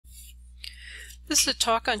This is a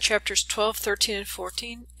talk on chapters 12, 13, and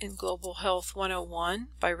 14 in Global Health 101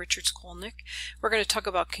 by Richard Skolnick. We're going to talk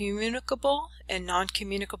about communicable and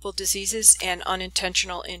non-communicable diseases and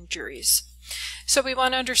unintentional injuries. So we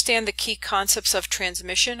want to understand the key concepts of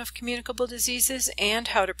transmission of communicable diseases and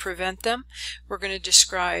how to prevent them. We're going to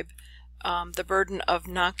describe the burden of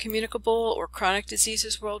non-communicable or chronic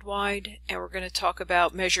diseases worldwide, and we're going to talk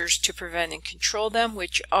about measures to prevent and control them,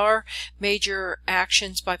 which are major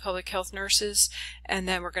actions by public health nurses, and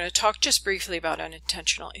then we're going to talk just briefly about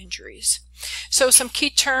unintentional injuries. So some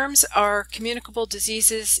key terms are communicable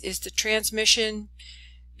diseases is the transmission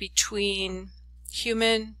between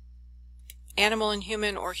animal and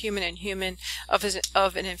human, or human and human, of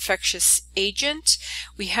an infectious agent.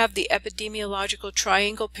 We have the epidemiological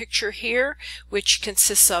triangle picture here, which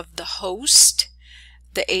consists of the host,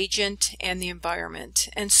 the agent, and the environment.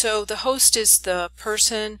 And so the host is the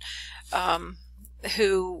person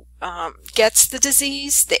who gets the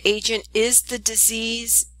disease. The agent is the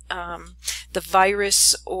disease, the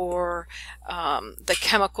virus or the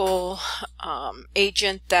chemical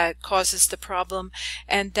agent that causes the problem.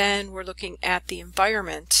 And then we're looking at the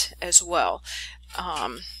environment as well,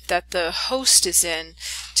 that the host is in,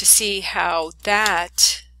 to see how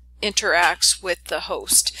that interacts with the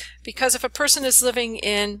host. Because if a person is living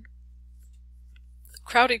in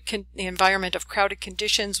the environment of crowded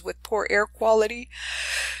conditions with poor air quality,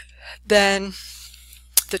 then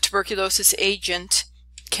the tuberculosis agent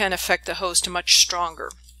can affect the host much stronger.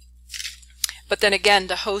 But then again,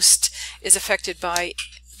 the host is affected by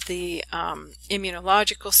the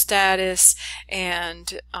immunological status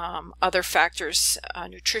and other factors,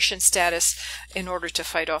 nutrition status, in order to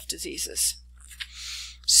fight off diseases.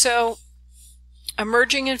 So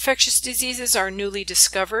emerging infectious diseases are newly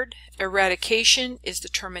discovered. Eradication is the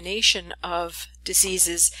termination of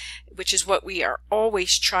diseases, which is what we are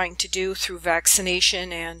always trying to do through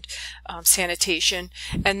vaccination and sanitation.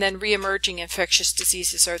 And then re-emerging infectious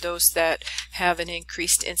diseases are those that have an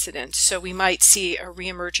increased incidence. So we might see a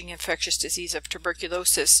re-emerging infectious disease of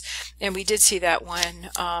tuberculosis, and we did see that when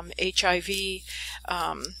HIV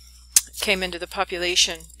came into the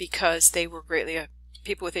population, because they were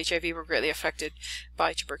people with HIV were greatly affected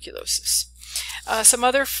by tuberculosis. Some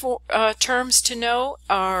other terms to know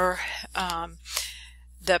are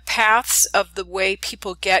the paths of the way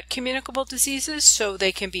people get communicable diseases. So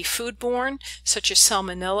they can be foodborne, such as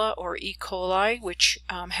Salmonella or E. coli, which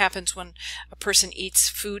happens when a person eats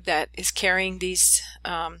food that is carrying these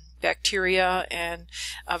bacteria and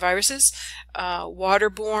viruses.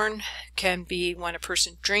 Waterborne can be when a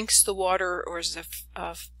person drinks the water or is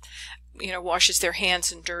washes their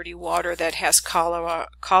hands in dirty water that has cholera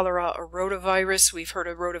or rotavirus. We've heard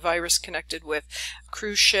of rotavirus connected with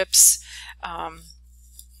cruise ships.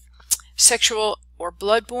 Sexual or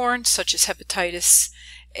bloodborne, such as hepatitis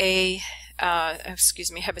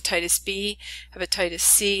hepatitis B, hepatitis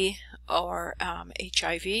C, or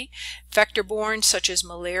HIV. Vector-borne, such as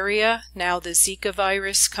malaria, now the Zika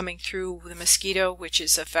virus coming through the mosquito, which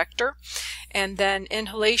is a vector. And then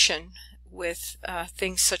inhalation, with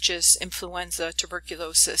things such as influenza,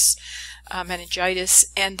 tuberculosis, meningitis,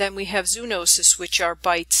 and then we have zoonosis, which are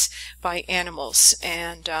bites by animals,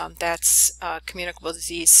 and that's communicable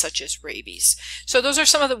disease such as rabies. So those are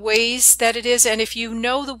some of the ways that it is, and if you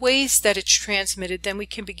know the ways that it's transmitted, then we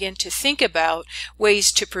can begin to think about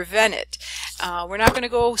ways to prevent it. We're not going to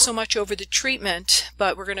go so much over the treatment,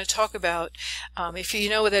 but we're going to talk about if you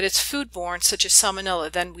know that it's foodborne, such as Salmonella,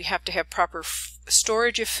 then we have to have proper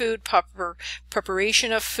storage of food, proper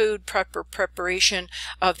preparation of food, proper preparation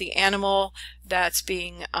of the animal that's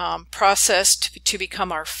being processed to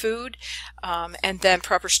become our food, and then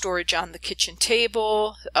proper storage on the kitchen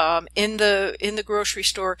table, in the grocery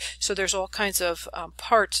store. So there's all kinds of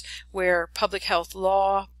parts where public health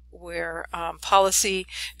law, where policy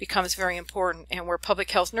becomes very important, and where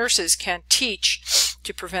public health nurses can teach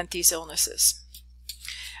to prevent these illnesses.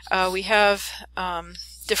 We have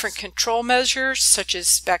different control measures, such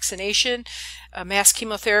as vaccination, mass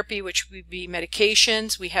chemotherapy, which would be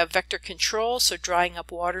medications. We have vector control, so drying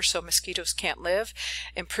up water so mosquitoes can't live.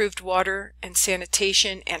 Improved water and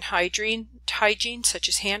sanitation and hygiene, such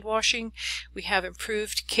as hand washing. We have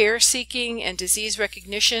improved care seeking and disease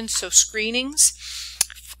recognition, so screenings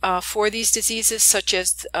for these diseases, such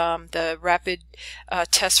as the rapid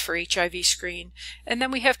test for HIV screen. And then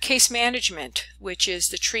we have case management, which is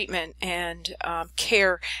the treatment and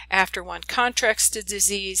care after one contracts the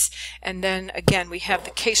disease. And then again, we have the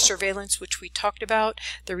case surveillance, which we talked about,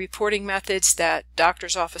 the reporting methods that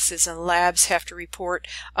doctors' offices and labs have to report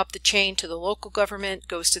up the chain to the local government,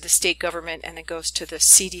 goes to the state government, and then goes to the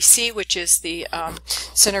CDC, which is the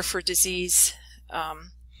Center for Disease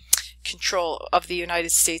control of the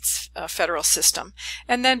United States federal system.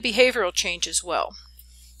 And then behavioral change as well.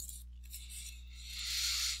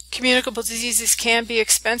 Communicable diseases can be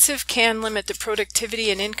expensive, can limit the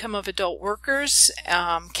productivity and income of adult workers,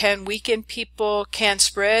 can weaken people, can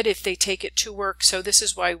spread if they take it to work. So this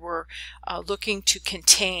is why we're looking to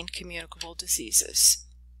contain communicable diseases.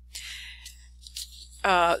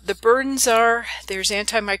 The burdens are, there's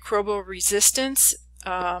antimicrobial resistance,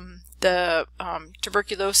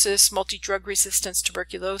 tuberculosis, multi-drug resistance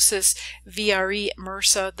tuberculosis, VRE,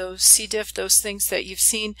 MRSA, those C. diff, those things that you've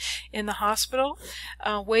seen in the hospital.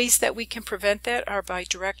 Ways that we can prevent that are by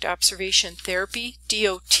direct observation therapy,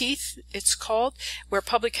 DOT it's called, where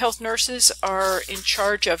public health nurses are in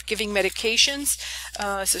charge of giving medications.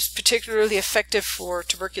 This is particularly effective for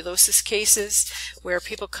tuberculosis cases where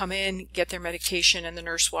people come in, get their medication, and the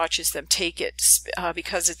nurse watches them take it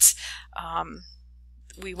because it's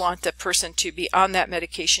we want the person to be on that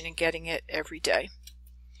medication and getting it every day.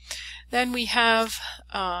 Then we have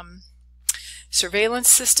surveillance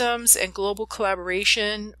systems and global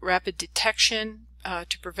collaboration, rapid detection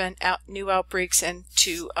to prevent new outbreaks and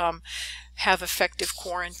to have effective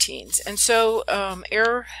quarantines. And so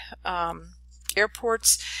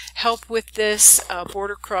airports help with this,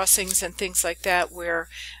 border crossings and things like that, where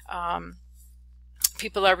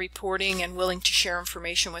people are reporting and willing to share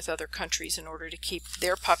information with other countries in order to keep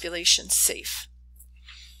their populations safe.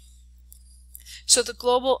 So the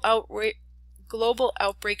Global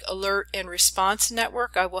Outbreak Alert and Response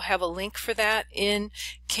Network, I will have a link for that in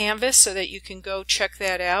Canvas so that you can go check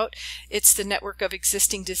that out. It's the network of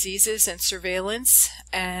existing diseases and surveillance,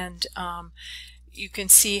 and you can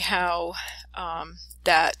see how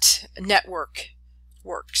that network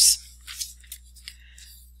works.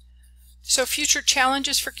 So future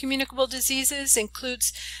challenges for communicable diseases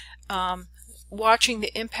includes watching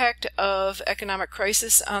the impact of economic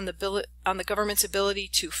crisis on the government's ability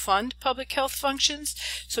to fund public health functions.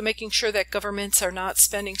 So making sure that governments are not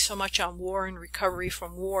spending so much on war and recovery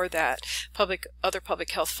from war that other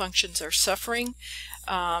public health functions are suffering.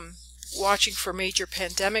 Watching for major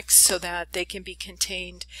pandemics so that they can be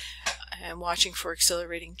contained, and watching for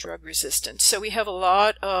accelerating drug resistance. So we have a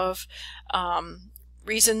lot of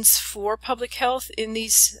reasons for public health in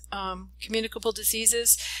these communicable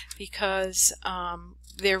diseases, because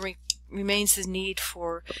there remains the need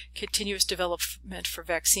for continuous development for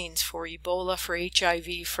vaccines for Ebola, for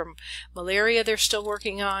HIV, for malaria they're still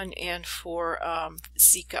working on, and for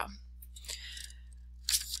Zika.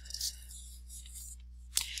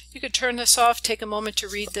 You could turn this off, take a moment to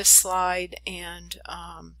read this slide, and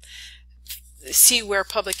see where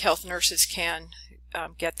public health nurses can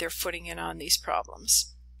get their footing in on these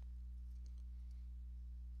problems.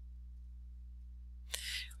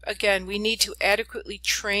 Again, we need to adequately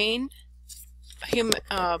train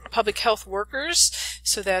public health workers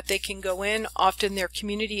so that they can go in. Often they're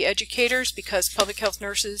community educators, because public health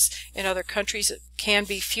nurses in other countries can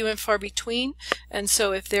be few and far between, and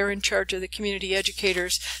so if they're in charge of the community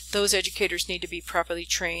educators, those educators need to be properly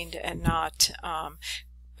trained and not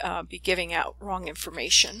be giving out wrong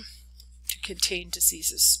information to contain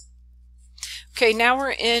diseases. Okay, now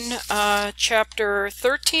we're in chapter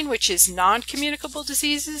 13, which is non-communicable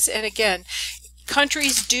diseases. And again,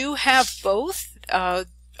 countries do have both.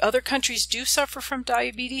 Other countries do suffer from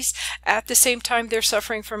diabetes. At the same time, they're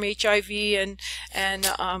suffering from HIV and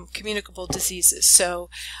communicable diseases. So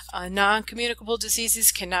non-communicable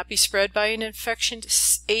diseases cannot be spread by an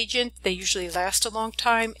infectious agent. They usually last a long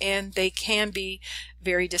time, and they can be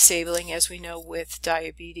very disabling, as we know with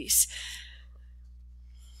diabetes.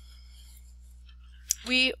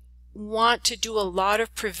 We want to do a lot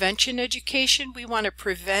of prevention education. We want to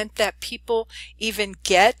prevent that people even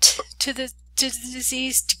get to the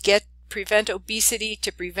disease, to prevent obesity,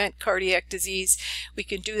 to prevent cardiac disease. We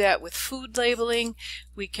can do that with food labeling.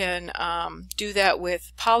 We can do that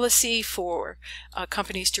with policy for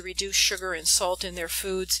companies to reduce sugar and salt in their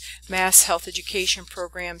foods, mass health education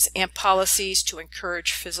programs, and policies to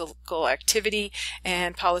encourage physical activity,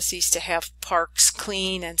 and policies to have parks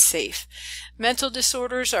clean and safe. Mental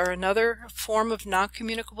disorders are another form of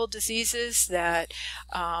non-communicable diseases that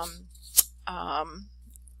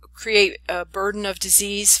create a burden of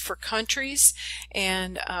disease for countries,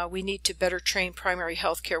 and we need to better train primary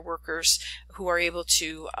health care workers who are able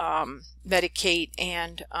to medicate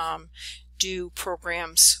and do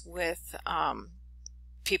programs with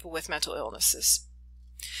people with mental illnesses.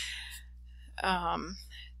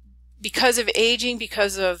 Because of aging,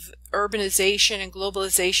 because of urbanization and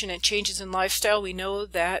globalization and changes in lifestyle, we know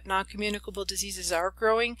that non-communicable diseases are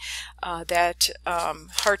growing, that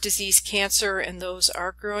heart disease, cancer, and those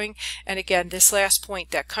are growing. And again, this last point,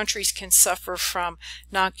 that countries can suffer from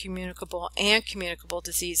non-communicable and communicable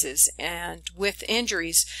diseases and with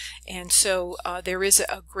injuries. And so there is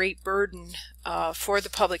a great burden for the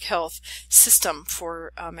public health system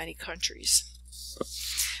for many countries.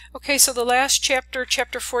 Okay, so the last chapter,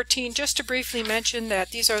 chapter 14, just to briefly mention that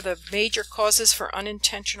these are the major causes for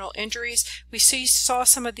unintentional injuries. We saw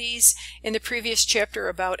some of these in the previous chapter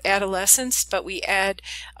about adolescence, but we add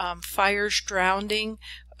fires, drowning,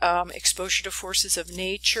 exposure to forces of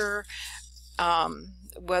nature,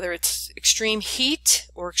 whether it's extreme heat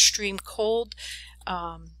or extreme cold,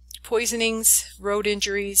 poisonings, road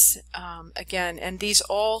injuries, again, and these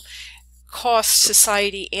all cost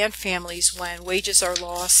society and families when wages are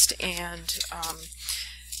lost and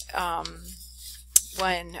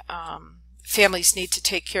when families need to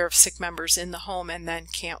take care of sick members in the home and then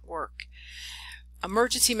can't work.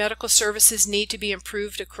 Emergency medical services need to be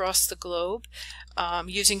improved across the globe,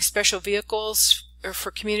 using special vehicles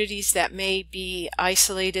for communities that may be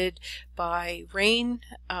isolated by rain,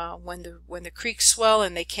 when the creeks swell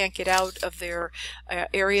and they can't get out of their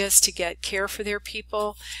areas to get care for their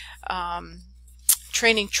people.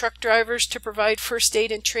 Training truck drivers to provide first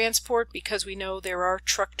aid and transport, because we know there are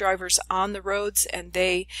truck drivers on the roads, and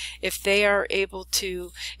if they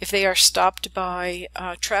are stopped by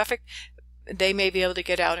traffic, they may be able to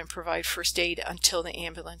get out and provide first aid until the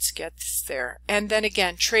ambulance gets there. And then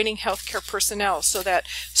again, training healthcare personnel so that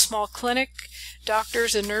small clinic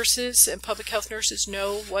doctors and nurses and public health nurses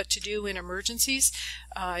know what to do in emergencies,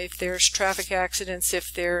 if there's traffic accidents,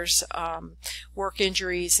 if there's work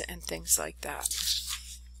injuries and things like that.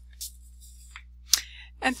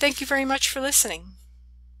 And thank you very much for listening.